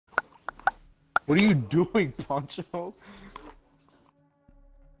What are you doing, Pancho?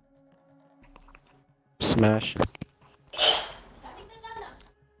 Smashing.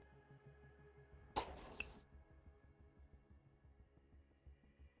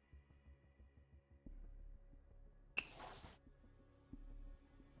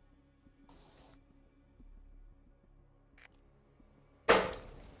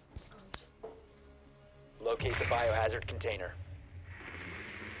 Locate the biohazard container.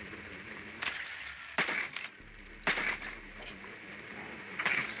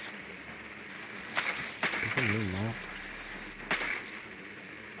 It's a new map.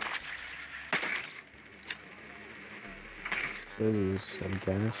 What is this?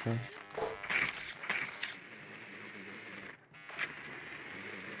 Afghanistan?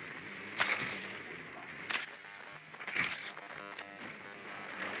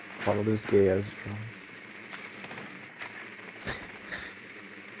 Follow this gay ass drone.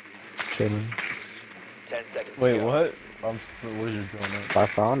 Chilling. 10 seconds. Wait, to go. what? What is your drone at? I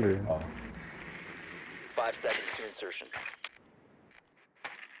found her. Oh. 5 seconds to insertion.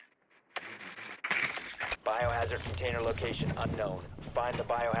 Biohazard container location unknown. Find the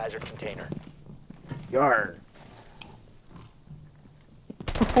biohazard container. Yar.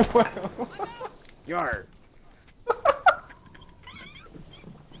 Yar.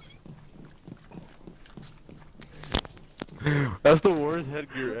 That's the worst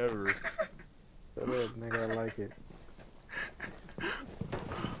headgear ever. Shut up, nigga, I like it.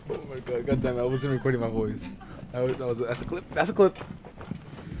 Oh my god, goddamn! I wasn't recording my voice. That's a clip. That's a clip.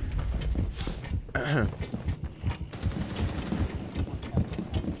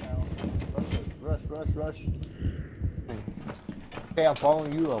 Rush. Hey, I'm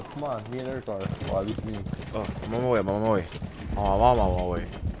following you though. Come on, me and Eric are. Well, at least me. Oh, I'm on my way. I'm on my way. Oh, I'm on my way.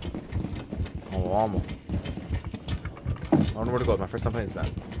 Oh, I don't know where to go. It's my first time playing this map.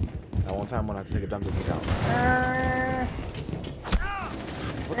 That one time when I had to take a dump to me down.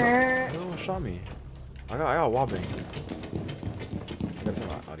 What the? Who shot me? I got wobbling. I gotta turn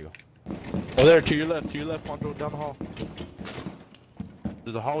my audio. Oh, there, to your left, Pancho, down the hall.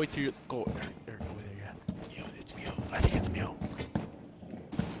 There's a hallway to your. Go, Eric, over there, yeah. Yo, it's Mew. I think it's Mew.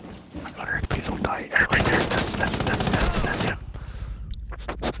 Oh my god, Eric, please don't die. Eric, right there. That's him.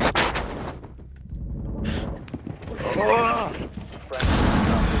 Oh!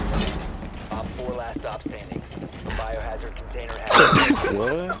 Op 4 last stop standing. The biohazard container has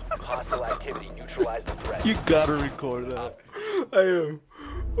What? hostile activity. Neutralize the threat. You gotta record that. I am.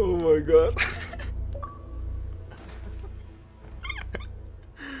 Oh my god.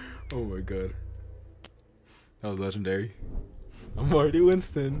 Oh my god. That was legendary. I'm Marty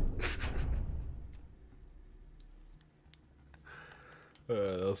Winston.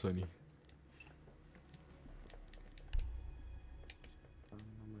 That was funny.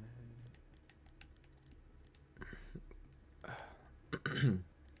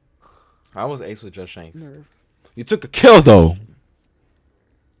 I was ace with Judge Shanks. Nerf. You took a kill though.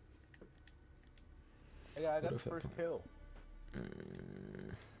 Hey, I got the first kill.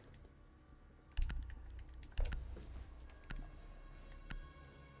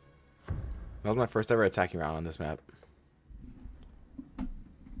 That was my first ever attacking round on this map.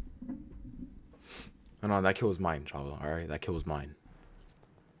 Oh no, that kill was mine, Chavo. Alright, that kill was mine.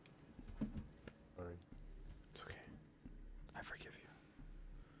 Sorry. It's okay. I forgive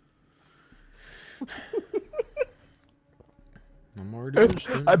you. I'm already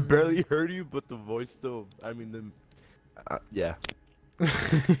Winston. I barely heard you, but the voice still. I mean, yeah. It's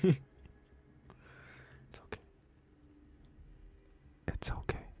okay. It's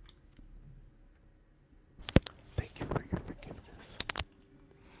okay. Thank you for your forgiveness.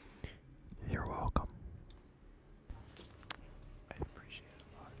 You're welcome. I appreciate it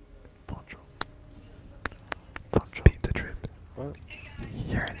a lot. Pancho. Beat the drip. What?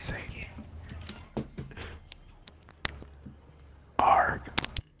 You're insane. Arg.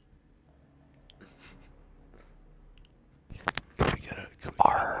 Can we get an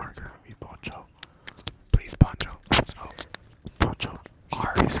arg from you, Pancho? Please, Pancho. Oh, Pancho.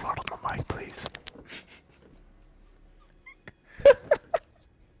 Arg. Please follow the mic, please.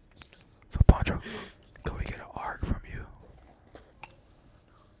 So, Pancho, can we get an arc from you?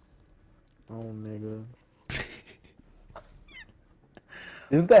 Oh, nigga.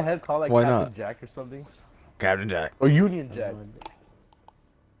 Isn't that head called like Why Captain not? Jack or something? Captain Jack. Or Union Jack?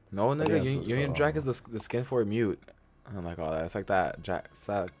 No, nigga, Yeah, Union Jack is the skin for a mute. I'm like, oh, that's like that Jack. It's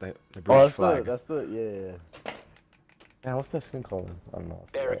that the Oh, British flag. that's the, yeah. Yeah, what's that skin called? I don't know.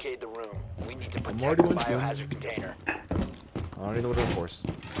 Barricade the room. We need to protect already the Winston. biohazard container. I don't even know what to enforce.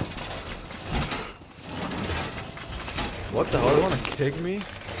 What the hell? You wanna kick me?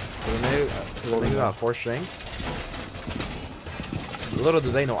 They got 4 strengths. Little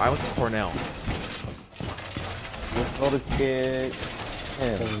do they know, I went to Cornell. Let's go to kick.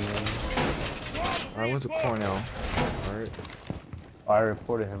 I went to Cornell. Alright. I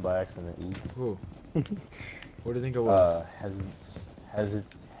reported him by accident. Who? What do you think it was? Has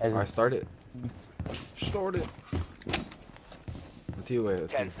I started. Started. Let's see. Wait.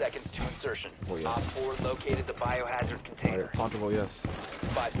 Let's 10 see. seconds to insertion. Oh, yes. Op 4 located the biohazard container. Alright, Pancho vote yes.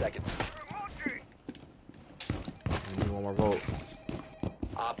 5 seconds. I need one more vote.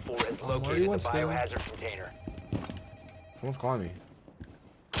 Op 4 has Marty located the wants to. biohazard container. Someone's calling me.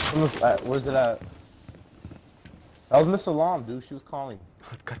 Where's it at? That was Miss Alarm, dude. She was calling.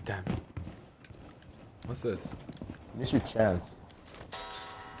 God damn it. What's this? Miss your chance.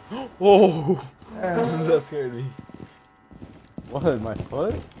 Oh! That scared me. What? My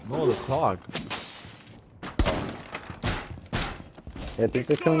foot? No, the clock. Yeah, I think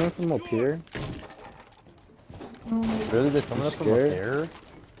they're coming in from up here. Really? They're coming up from up Scared? there?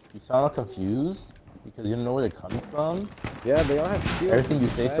 You sound confused? Because you don't know where they're coming from? Yeah, they all have shields. Everything you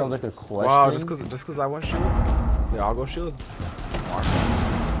say sounds like a question. Wow, just cause I want shields? They all go shields?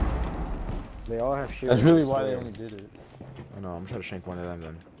 They all have shields. That's really why they only did it. I know, I'm trying to shank one of them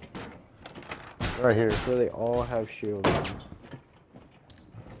then. Right here. So they all have shields.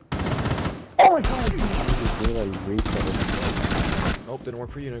 Oh my god! They like retard. Nope, didn't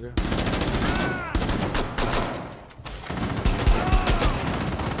work for you, nigga.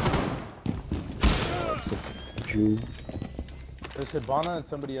 Jew. There's Hibana and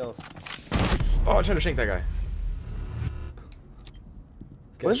somebody else. Oh, I'm trying to shank that guy.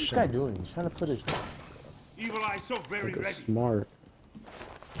 What is this guy doing? He's trying to put his... Evil Eye so very They're ready. smart.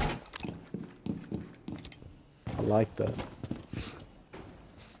 I like that.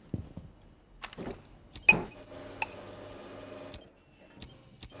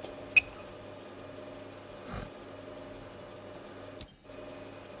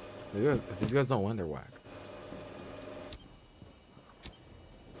 If these guys don't win, they're whack.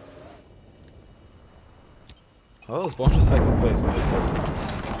 Oh, those bunch of second place.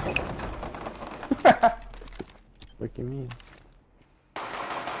 What do you mean? I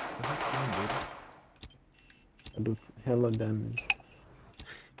do hella damage.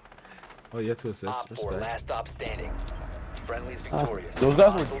 Oh, you have to assist. Op 4 Respect. last stop standing. Friendly's victorious. Those guys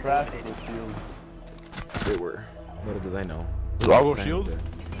were Hostiles trash eliminated. with shields. They were. Little did I know. Do I go Same shield? with it.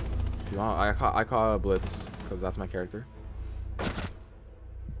 If you want, I call Blitz because that's my character.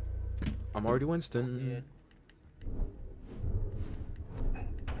 I'm already Winston.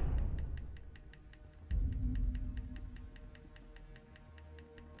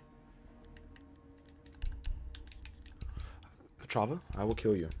 Petrava, I will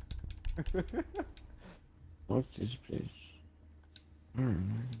kill you. Fuck this bitch.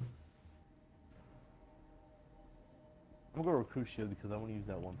 I'm gonna go recruit shield because I want to use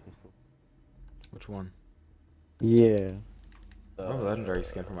that one pistol. Which one? Yeah. I have a legendary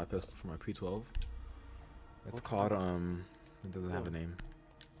skin for my pistol, for my P12. It's called, it doesn't have a name.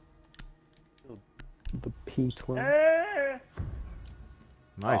 The P12.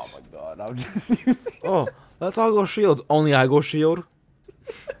 Nice. Oh my god, I'm just using... Oh, let's all go shields. Only I go shield.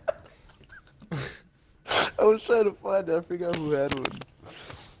 I was trying to find it, I forgot who had one.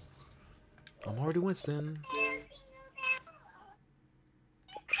 I'm already Winston.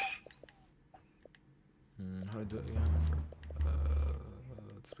 How do I do it again?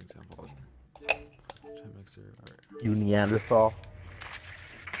 Let's make sample. Try mixer. Alright. You Neanderthal.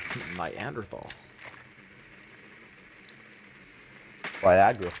 Neanderthal.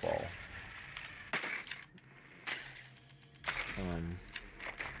 Viagra fall.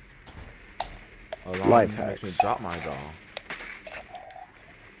 Alarm Life makes hacks. me drop my jaw.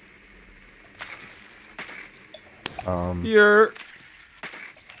 Here.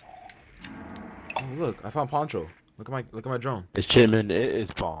 Oh look, I found Pancho. Look at my drone. It's Chipman, it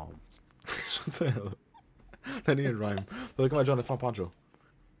is bomb. What the hell? That needed rhyme. Look at my drone, I found Pancho.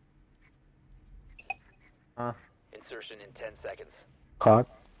 Insertion in 10 seconds. Cock.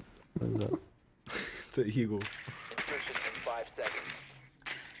 What is that? It's an eagle. Insertion in 5 seconds.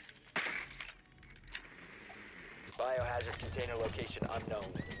 Biohazard container location unknown.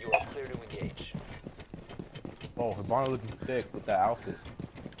 You are clear to engage. Oh, Hibana looking thick with that outfit.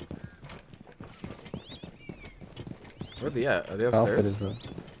 Where are they at? Are they What outfit upstairs? is that?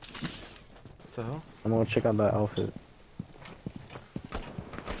 What the hell? I'm gonna check out that outfit.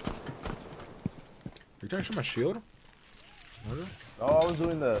 You trying to shoot my shield? Murder? Oh, I was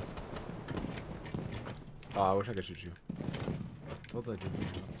doing the... Oh, I wish I could shoot you. Told I did.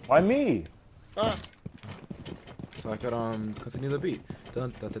 Why me? So I could continue the beat.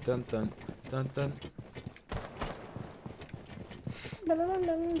 Dun dun dun dun dun dun.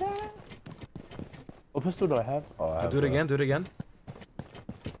 What pistol do I have? Oh, I have Do it again. Do it again.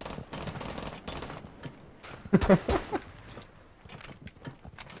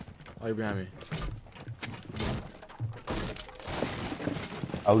 Oh, you're behind me.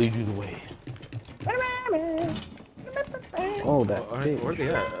 I'll lead you the way. Oh, that Oh, bitch. where are they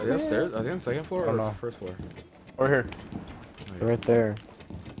at? Are they upstairs? Are they on the second floor I don't or know. first floor? Over here. Right there.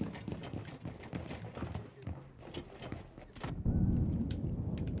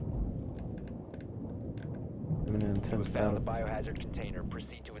 I'm in an You intense have found the battle. biohazard container.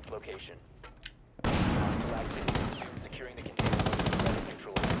 Proceed to its location. Securing the container.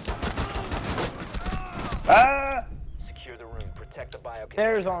 Neutralize. Ah! Secure the room. Protect the bio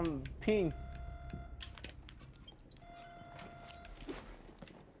There's container. on ping.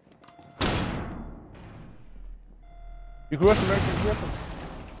 You grew up American Drippen.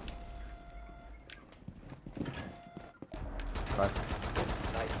 Nice.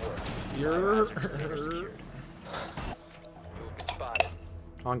 Nice work. You're Biohazard container secured. Movement spotted.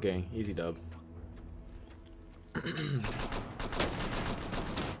 on gang. Easy dub.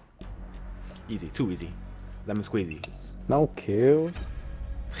 Easy. Too easy. Lemon squeezy. No kill.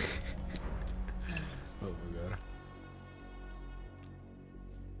 Oh my god.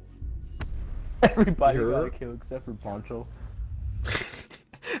 Everybody You got a heard? kill except for Pancho.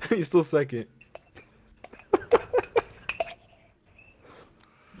 He's still second.